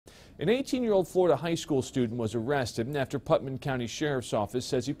An 18-year-old Florida high school student was arrested after Putnam County Sheriff's Office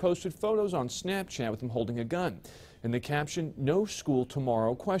says he posted photos on Snapchat with him holding a gun. And the caption, "No school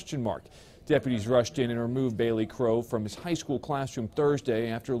tomorrow?" ? Deputies rushed in and removed Bailey Crow from his high school classroom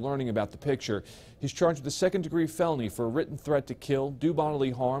Thursday after learning about the picture. He's charged with a second-degree felony for a written threat to kill, do bodily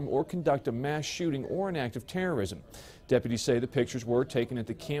harm, or conduct a mass shooting or an act of terrorism. Deputies say the pictures were taken at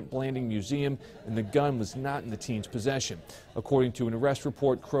the Camp Blanding Museum and the gun was not in the teen's possession. According to an arrest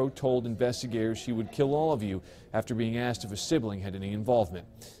report, Crow told investigators he would kill all of you after being asked if a sibling had any involvement.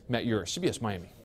 Matt Ure, CBS Miami.